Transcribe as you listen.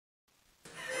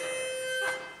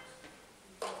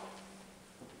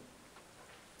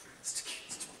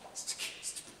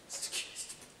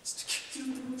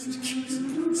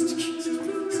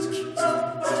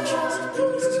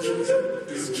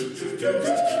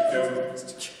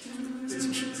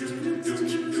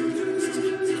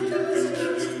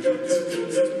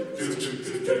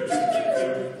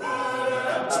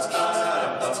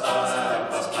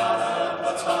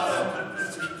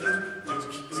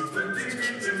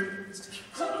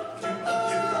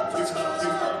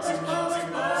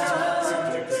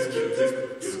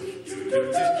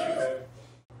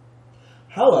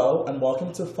Hello and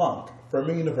welcome to FUNC,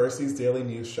 Furman University's daily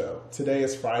news show. Today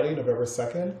is Friday, November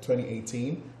 2nd,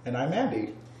 2018, and I'm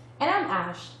Andy. And I'm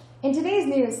Ash. In today's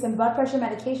news, some blood pressure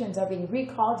medications are being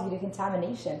recalled due to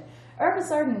contamination.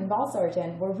 Irbesartan and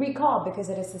valsartan were recalled because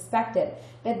it is suspected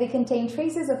that they contain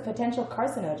traces of potential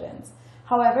carcinogens.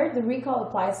 However, the recall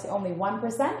applies to only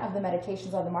 1% of the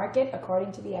medications on the market,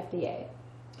 according to the FDA.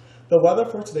 The weather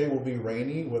for today will be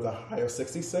rainy with a high of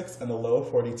 66 and a low of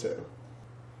 42.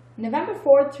 November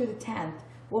 4th through the 10th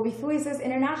will be FUIS's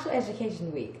International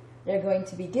Education Week. There are going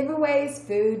to be giveaways,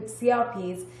 food,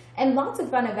 CLPs, and lots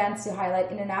of fun events to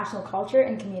highlight international culture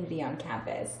and community on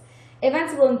campus.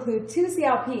 Events will include 2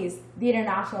 CLPs, the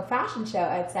International Fashion Show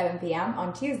at 7 p.m.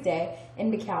 on Tuesday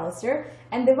in McAllister,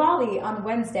 and Diwali on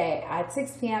Wednesday at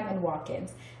 6 p.m. in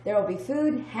Watkins. There will be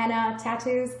food, henna,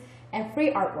 tattoos, and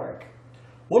free artwork.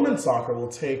 Women's soccer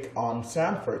will take on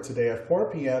Stanford today at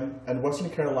 4 p.m. and Western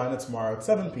Carolina tomorrow at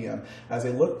 7 p.m. as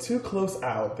they look to close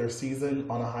out their season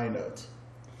on a high note.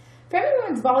 Furman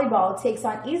Women's Volleyball takes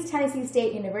on East Tennessee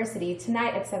State University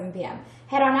tonight at 7 p.m.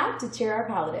 Head on out to cheer our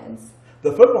Paladins.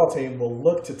 The football team will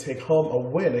look to take home a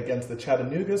win against the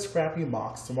Chattanooga Scrappy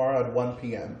Mocs tomorrow at 1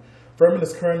 p.m. Furman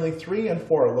is currently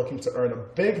 3-4, looking to earn a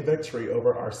big victory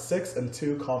over our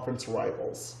 6-2 conference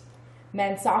rivals.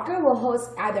 Men's soccer will host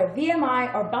either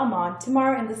VMI or Belmont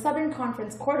tomorrow in the Southern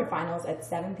Conference quarterfinals at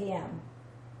 7 p.m.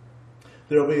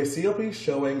 There will be a CLP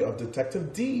showing of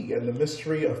Detective D and the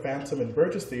Mystery of Phantom in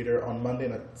Burgess Theater on Monday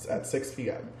at 6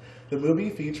 p.m. The movie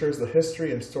features the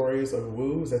history and stories of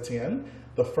Wu Zetian,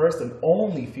 the first and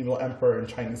only female emperor in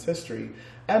Chinese history,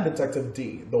 and Detective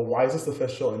D, the wisest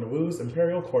official in Wu's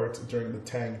imperial court during the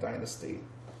Tang Dynasty.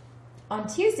 On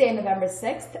Tuesday, November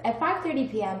 6th at 5:30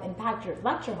 p.m. in Packard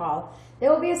Lecture Hall, there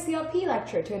will be a CLP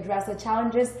lecture to address the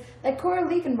challenges that coral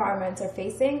reef environments are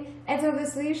facing and some of the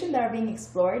solutions that are being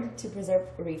explored to preserve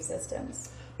reef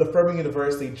systems. The Furman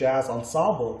University Jazz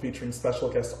Ensemble, featuring special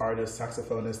guest artist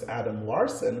saxophonist Adam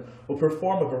Larson, will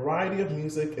perform a variety of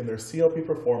music in their CLP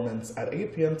performance at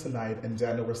 8 p.m. tonight in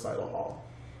Daniel Recital Hall.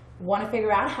 Want to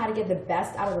figure out how to get the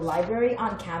best out of the library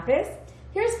on campus?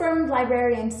 Here's Furman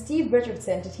librarian Steve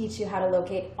Richardson to teach you how to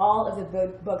locate all of the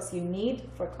books you need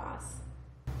for class.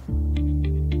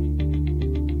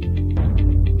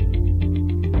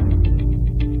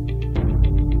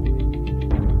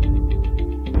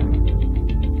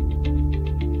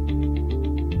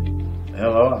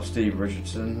 Hello, I'm Steve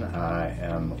Richardson. I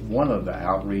am one of the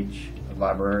outreach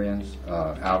librarians.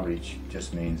 Outreach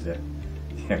just means that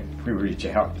we reach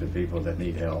out to people that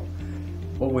need help.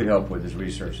 What we help with is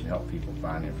research and help people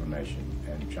find information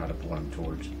and try to point them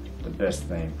towards the best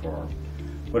thing for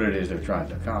what it is they're trying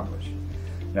to accomplish.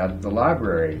 Now, the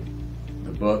library,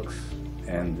 the books,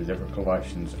 and the different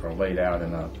collections are laid out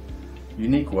in a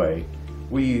unique way.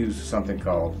 We use something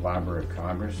called Library of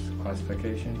Congress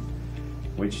classification,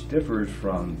 which differs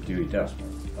from Dewey Decimal.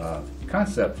 The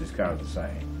concept is kind of the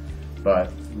same,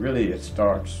 but really it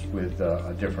starts with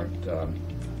a different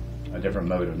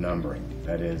mode of numbering.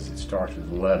 That is, it starts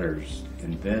with letters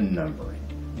and then numbering.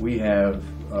 We have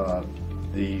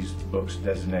these books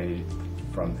designated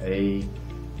from A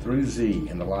through Z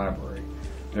in the library.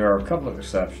 There are a couple of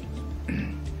exceptions.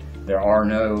 There are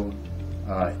no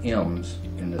M's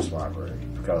in this library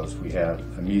because we have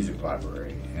a music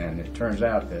library, and it turns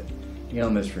out that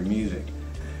M is for music.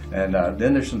 And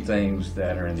then there's some things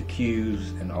that are in the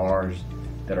Q's and R's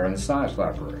that are in the science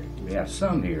library. We have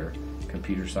some here,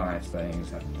 computer science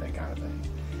things, that kind of thing.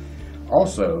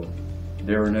 Also,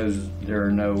 there are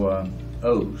no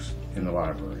O's in the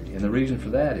library, and the reason for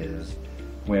that is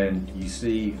when you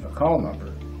see a call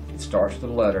number, it starts with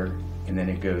a letter and then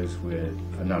it goes with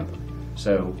a number.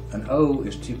 So an O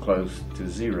is too close to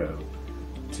 0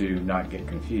 to not get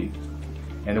confused.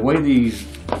 And the way these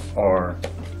are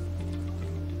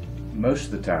most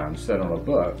of the time set on a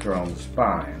book, they're on the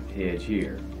spine edge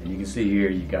here. And you can see here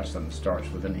you've got something that starts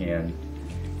with an N,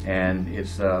 and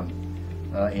it's N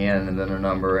and then a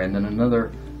number and then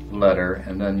another letter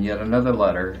and then yet another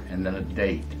letter and then a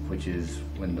date, which is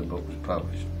when the book was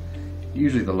published.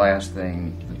 Usually the last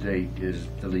thing, the date, is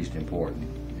the least important.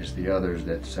 It's the others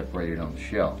that's separated on the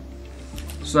shelf.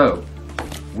 So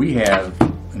we have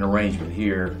an arrangement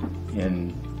here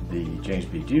in the James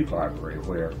B. Duke Library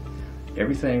where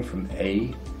everything from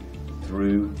A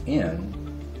through N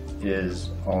is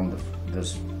on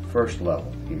this first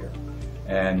level here.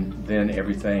 And then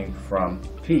everything from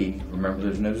P, remember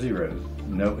there's no zeros,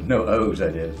 no O's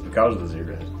that is, because of the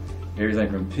zeros. Everything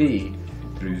from P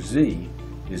through Z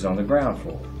is on the ground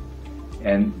floor.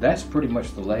 And that's pretty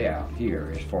much the layout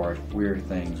here as far as where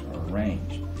things are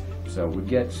arranged. So we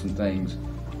get some things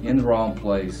in the wrong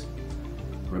place,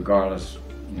 regardless,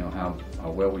 how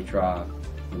well we try,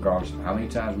 regardless of how many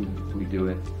times we do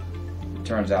it. It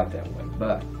turns out that way.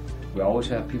 But we always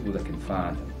have people that can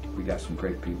find them. We got some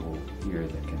great people here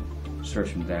that can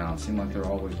search them down. Seem like they're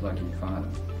always lucky to find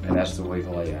them. And that's the way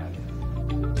the layout is.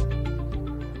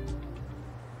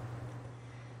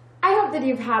 I hope that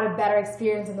you've had a better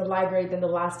experience in the library than the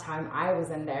last time I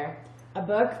was in there. A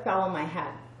book fell on my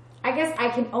head. I guess I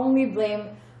can only blame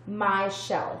my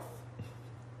shelf.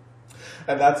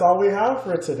 And that's all we have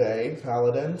for today,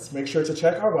 Paladins. Make sure to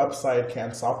check our website,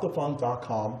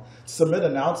 can'tstopthefunk.com, to submit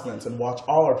announcements and watch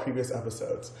all our previous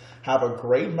episodes. Have a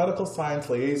great Medical Science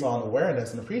Liaison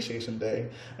Awareness and Appreciation Day,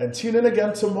 and tune in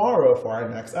again tomorrow for our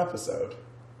next episode.